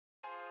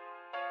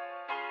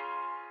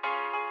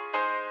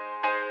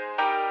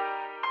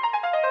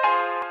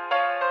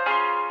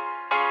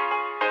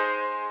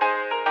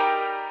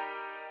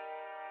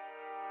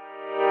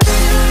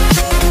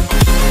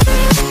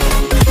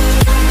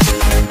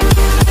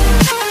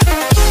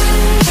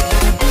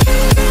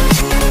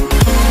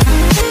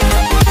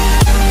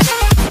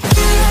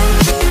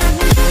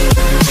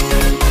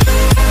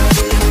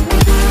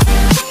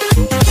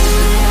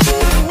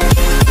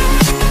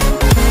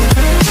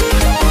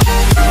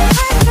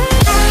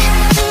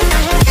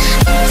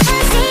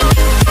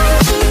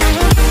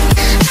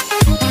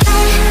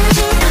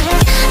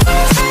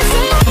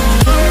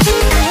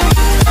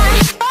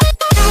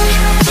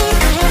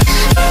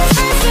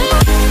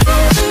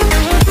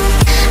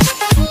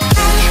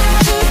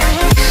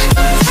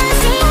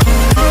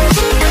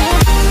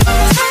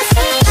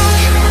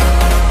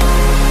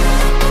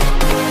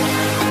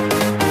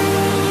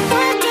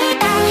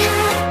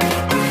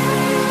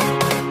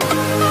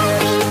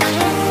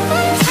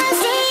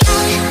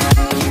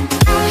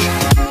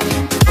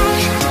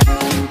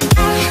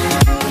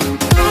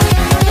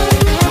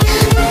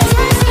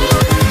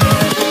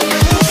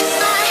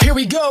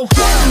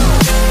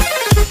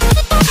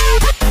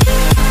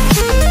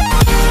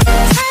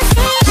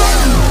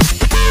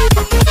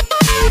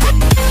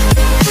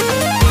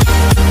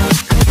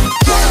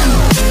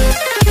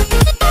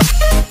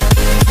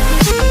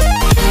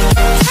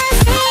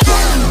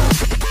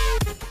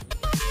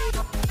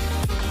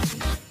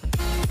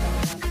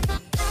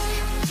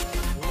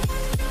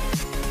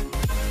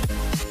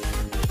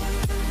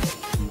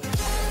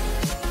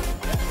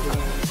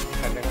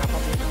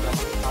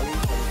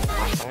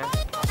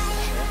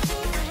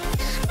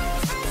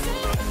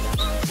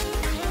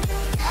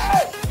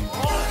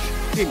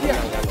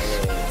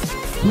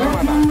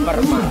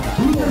Permata.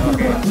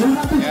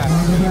 Ya,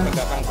 ini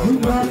pendatang baru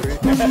Maduri.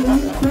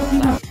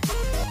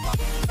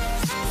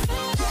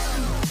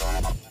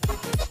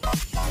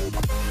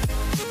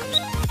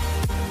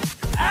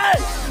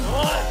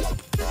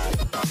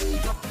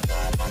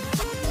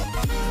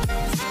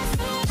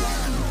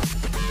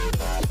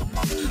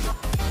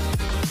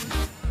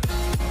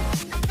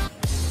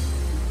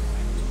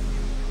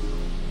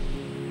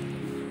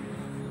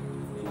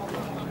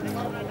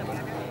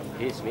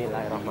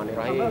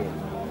 Bismillahirrahmanirrahim.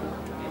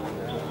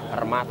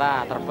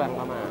 Permata terbang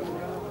paman.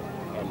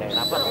 Gendeng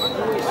dapat.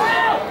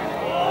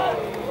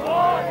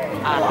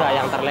 Ada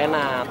yang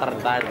terlena,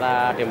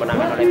 ternyata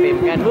dimenangkan oleh tim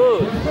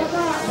Kenwood.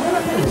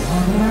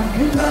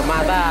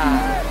 Permata.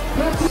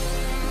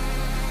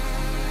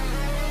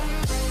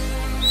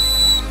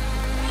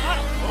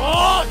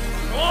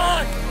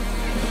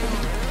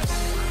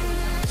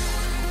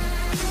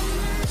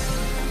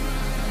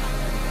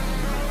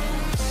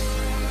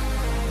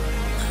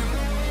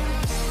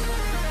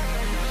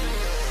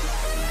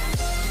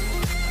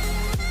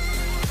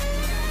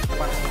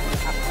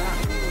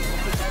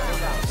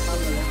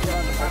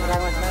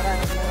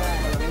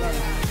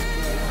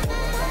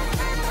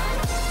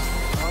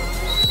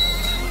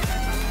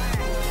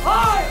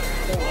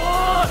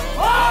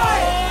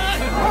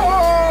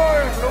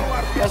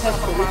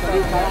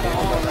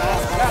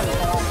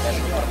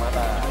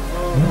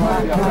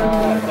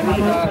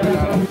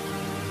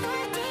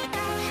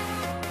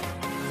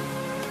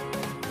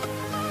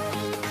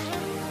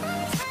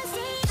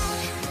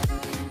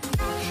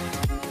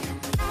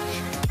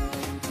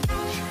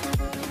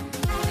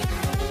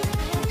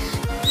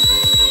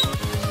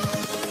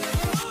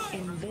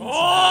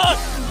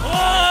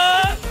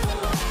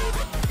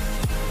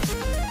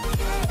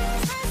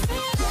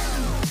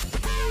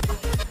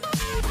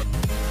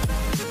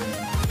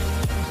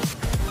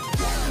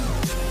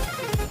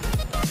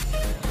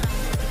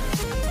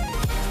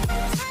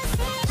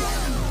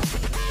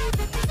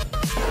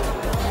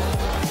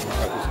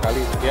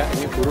 Sekali ya,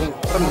 ini burung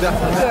rendah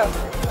saja.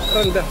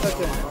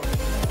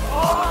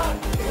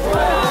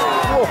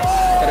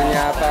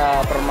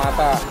 Ternyata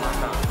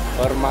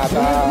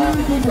Permata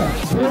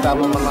bisa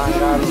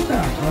memenangkan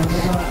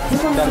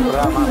dan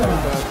beramal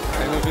ke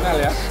semifinal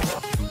ya.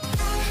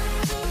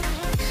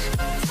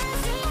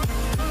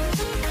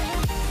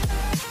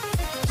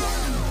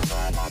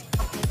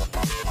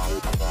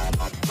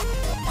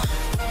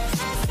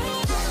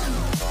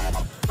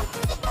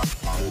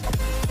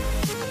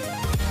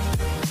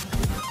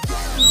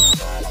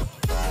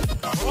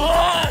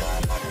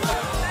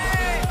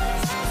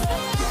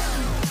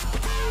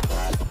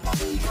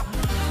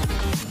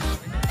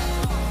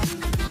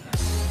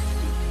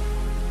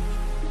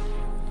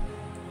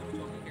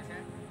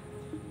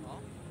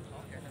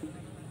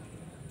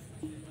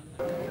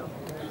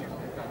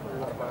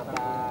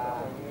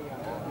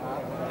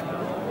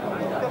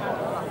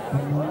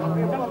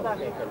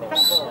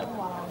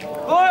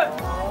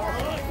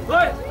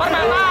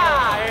 Permata. Iya.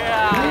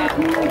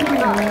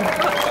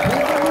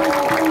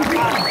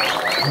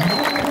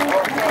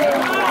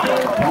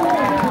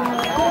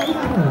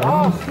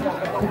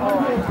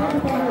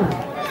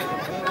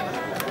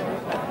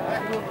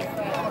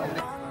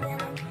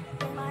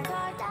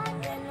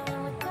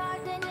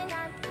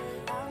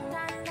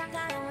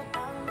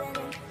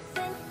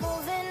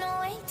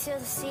 To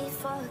the sea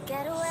for a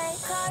getaway,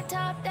 car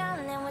top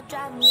down, and we're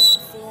driving just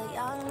to feel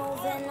young,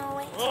 moving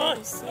away to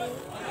the sea,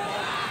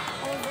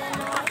 moving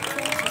away to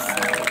the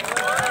sea.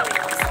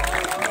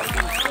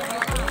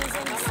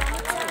 In the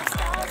summertime,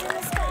 stars in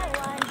the sky,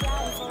 wine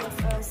driving for the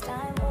first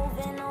time,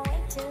 moving away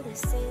to the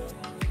sea,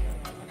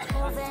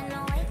 moving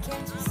away,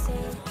 can't you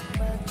see?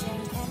 We'll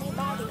drink any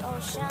by the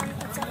ocean,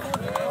 it's a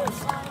good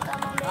ocean.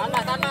 Come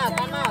on, baby,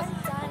 Panas.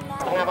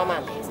 Tengah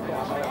paman.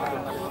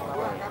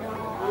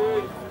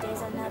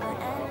 days are never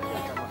ending.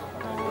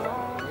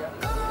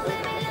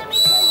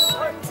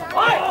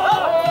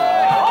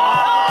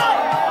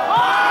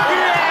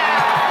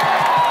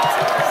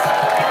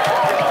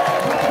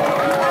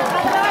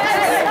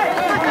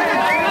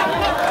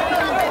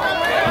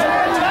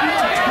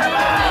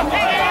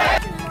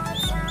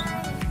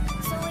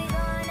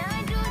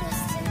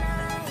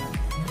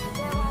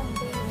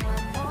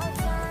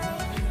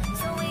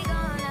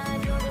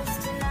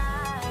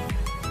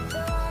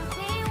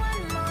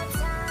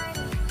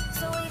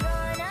 So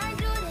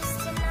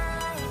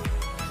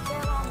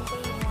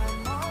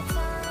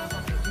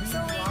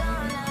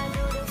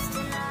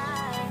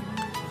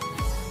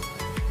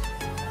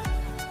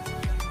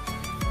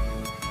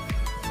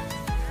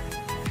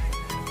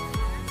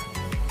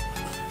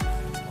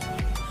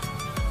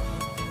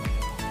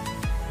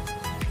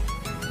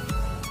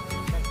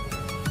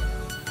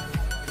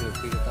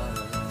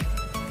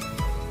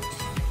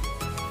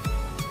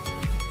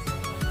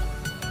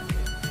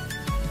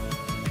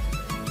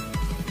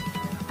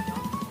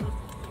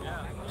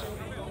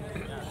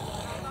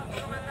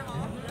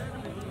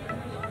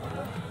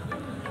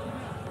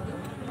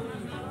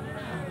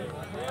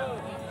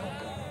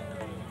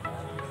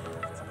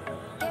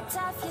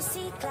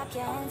seat, clap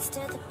your hands to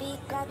the beat,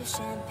 grab your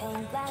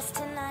champagne glass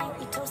tonight.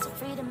 We toast to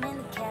freedom in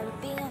the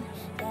Caribbean,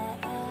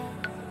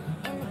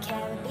 yeah, in the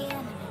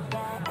Caribbean,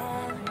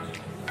 yeah.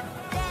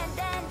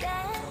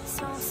 Dance,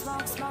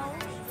 smoke,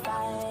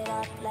 fire it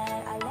up,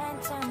 let our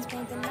lanterns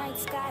paint the night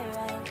sky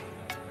red,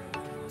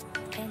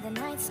 paint the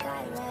night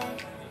sky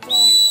red,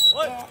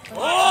 yeah.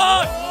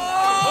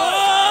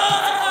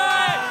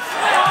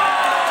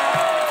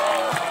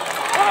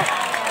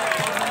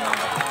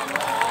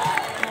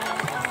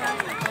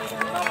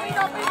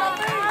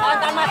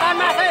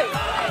 Tamat, hei.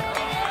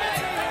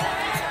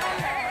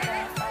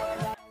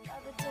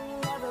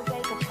 Never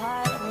break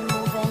apart, we're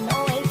moving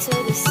away to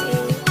the